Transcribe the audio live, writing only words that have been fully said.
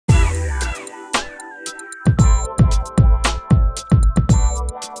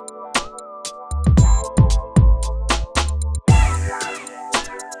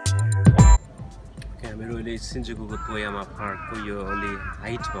सिन्जुकुको Toyama पार्कको यो अलि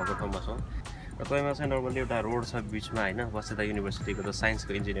height भएको ठाउँमा छौँ र तोयामा चाहिँ नर्मली एउटा रोड छ बिचमा हैन वासेदा युनिभर्सिटीको त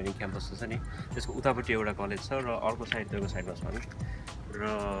साइन्सको इन्जिनियरिङ क्याम्पस छ नि त्यसको उतापट्टि एउटा कलेज छ र अर्को साइडको साइडमा छ नि र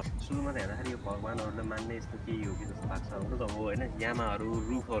सुरुमा त हेर्दाखेरि यो भगवानहरूले मान्ने यस्तो केही हो कि जस्तो लाग्छ हुन त हो हैन यामाहरू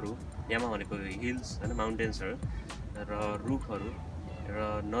रुखहरू यामा भनेको हिल्स हैन माउन्टेन्सहरू र रुखहरू र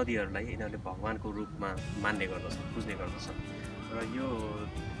नदीहरूलाई यिनीहरूले भगवानको रूपमा मान्ने गर्दछ पुज्ने गर्दछ र यो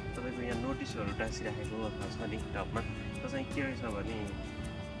तपाईको यहाँ नोटिसहरू टाँसिराखेको छ नि टपमा त्यो चाहिँ के रहेछ भने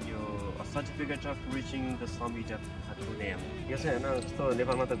यो certificate of reaching the summit of name यो चाहिँ हैन जस्तो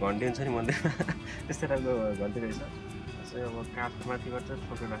नेपालमा त घन्टी हुन्छ नि मन्दिरमा त्यस्तै टाइपको घन्टी रहेछ चाहिँ अब काठमाथिबाट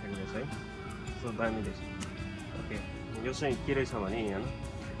फोटो राखेको रहेछ है सो दामी रहेछ ओके यो चाहिँ के रहेछ भने हैन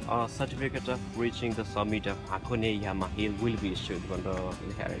certificate of reaching the summit of Hakone-yama hill will be issued भनेर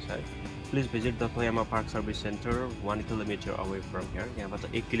लेखेको रहेछ है please visit the Toyama park service centre 1 kilometre away from here यहाँबाट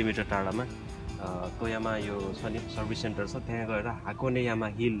 1 किलोमिटर टाढामा तोयामा यो छ नि सर्भिस सेन्टर छ त्यहाँ गएर Hakone-yama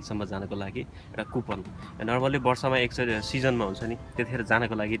हिलसम्म जानको लागि एउटा कुपन नर्मली वर्षमा एकचोटि सिजनमा हुन्छ नि त्यतिखेर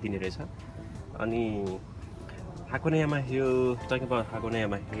जानको लागि दिने रहेछ अनि Hakone-yama hill, talking about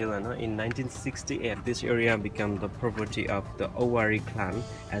Hakone-yama hill, in 1968 this area became the property of the Owari clan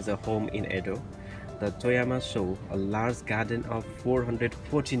as a home in Edo. The Toyama Show, a large garden of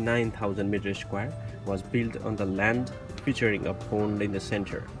 449,000 meters square, was built on the land featuring a pond in the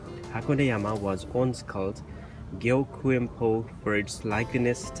center. Hakone-yama was once called Gyokuempo for its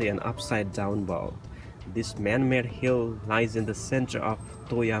likeness to an upside-down ball. This man-made hill lies in the center of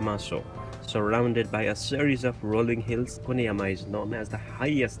Toyama Show. Surrounded by a series of rolling hills, Hakone-yama is known as the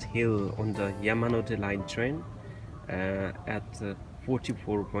highest hill on the Yamanote line train at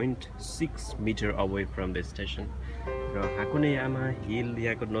 44.6 meters away from the station. र Hakone-yama hill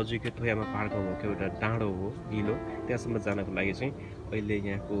यहाँको नजिकै Toyama park भएको एउटा डाँडो हो hill हो त्यहाँसम्म जानको लागि चाहिँ अहिले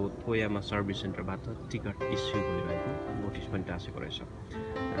यहाँको तोयामा सर्भिस सेन्टरबाट टिकट इस्यु गरिरहेको नोटिस पनि टाँसेको रहेछ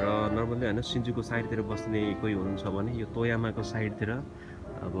र नर्मली हैन सिन्जुको साइडतिर बस्ने कोही हुनुहुन्छ भने यो तोयामाको साइडतिर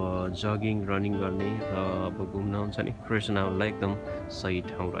अब जगिङ रनिङ गर्ने र अब घुम्न हुन्छ नि फ्रेस हुनलाई एकदम सही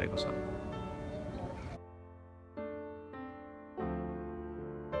ठाउँ रहेको छ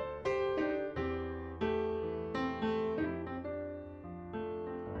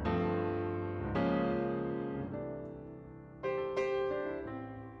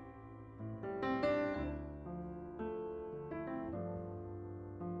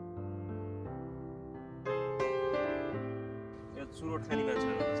चुरोट खाने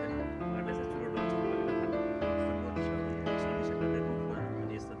मान्छेहरू हुन्छ नि उहाँहरूले चाहिँ चुरोट हुन्छ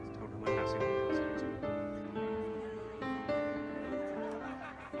अनि यस्तो ठाउँमा टाँसेको हुन्छ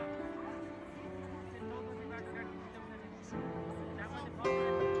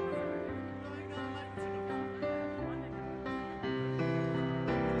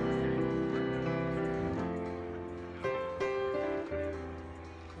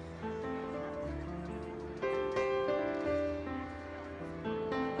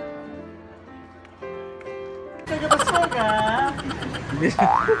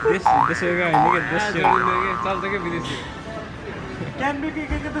This yoga, look at this yoga. Chal take videsi. Can we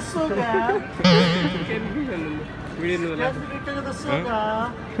get the soga? Can we video no la. Can we get the soga?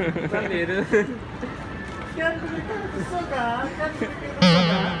 Chal le re. Can we get the soga? Can we get the soga?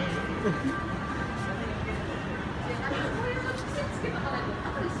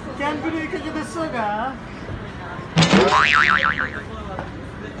 Can we get the soga?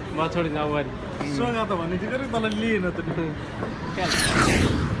 Ma chhodi na one. सोगा त भन्ने थियो तर तँलाई लिएन त